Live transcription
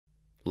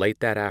Late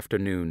that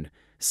afternoon,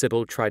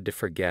 Sybil tried to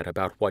forget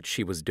about what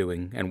she was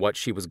doing and what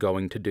she was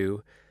going to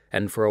do,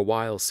 and for a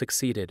while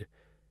succeeded.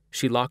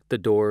 She locked the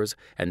doors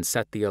and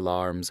set the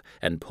alarms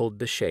and pulled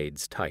the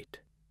shades tight.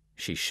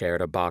 She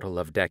shared a bottle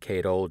of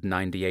decade-old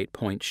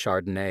 98-point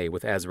Chardonnay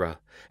with Ezra,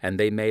 and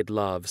they made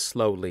love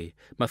slowly,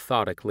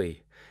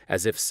 methodically,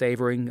 as if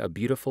savoring a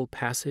beautiful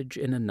passage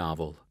in a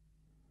novel.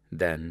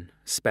 Then,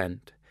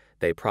 spent,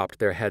 they propped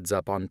their heads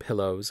up on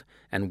pillows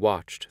and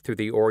watched through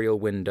the oriel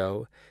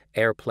window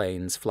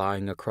airplanes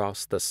flying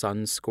across the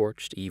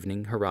sun-scorched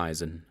evening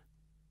horizon.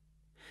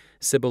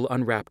 Sybil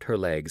unwrapped her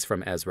legs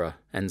from Ezra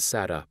and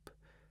sat up,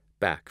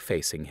 back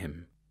facing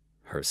him.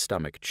 Her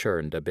stomach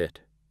churned a bit.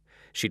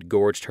 She'd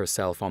gorged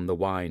herself on the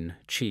wine,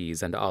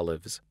 cheese, and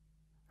olives.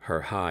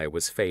 Her high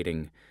was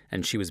fading,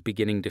 and she was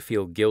beginning to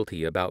feel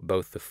guilty about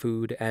both the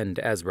food and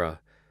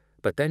Ezra.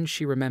 But then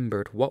she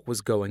remembered what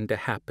was going to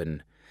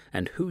happen,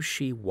 and who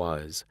she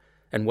was,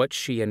 and what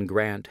she and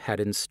Grant had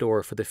in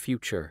store for the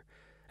future,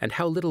 and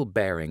how little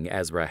bearing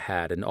Ezra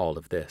had in all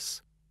of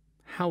this.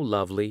 How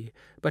lovely,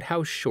 but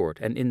how short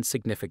and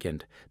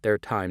insignificant their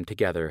time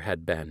together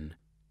had been.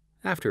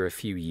 After a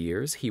few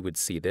years he would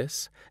see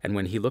this, and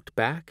when he looked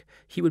back,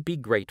 he would be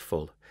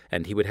grateful,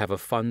 and he would have a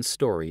fun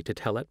story to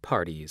tell at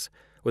parties,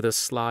 with a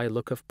sly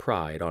look of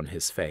pride on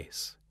his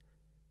face.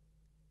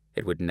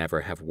 It would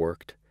never have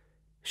worked.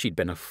 She'd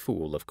been a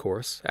fool, of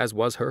course, as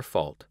was her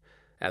fault,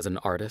 as an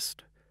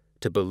artist,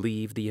 to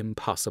believe the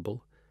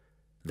impossible.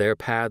 Their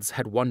paths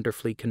had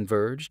wonderfully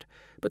converged,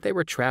 but they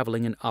were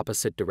traveling in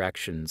opposite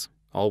directions,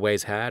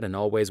 always had and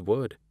always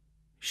would.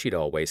 She'd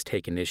always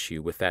taken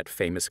issue with that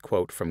famous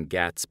quote from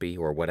Gatsby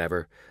or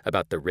whatever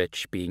about the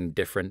rich being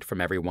different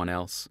from everyone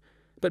else,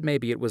 but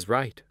maybe it was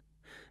right,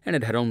 and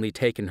it had only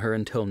taken her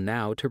until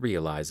now to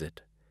realize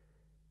it.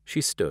 She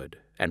stood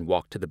and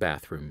walked to the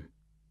bathroom.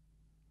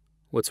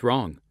 "What's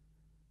wrong?"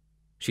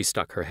 She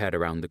stuck her head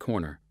around the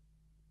corner.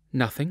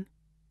 "Nothing."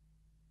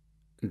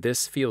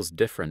 "This feels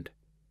different."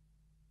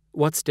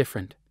 "What's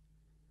different?"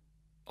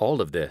 "All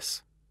of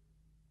this."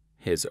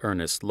 His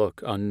earnest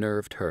look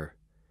unnerved her.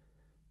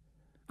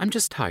 "I'm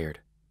just tired."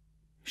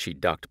 She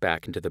ducked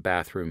back into the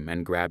bathroom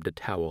and grabbed a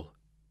towel.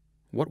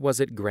 What was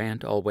it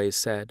Grant always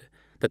said?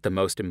 That the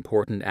most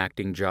important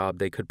acting job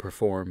they could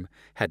perform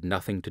had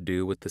nothing to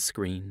do with the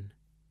screen?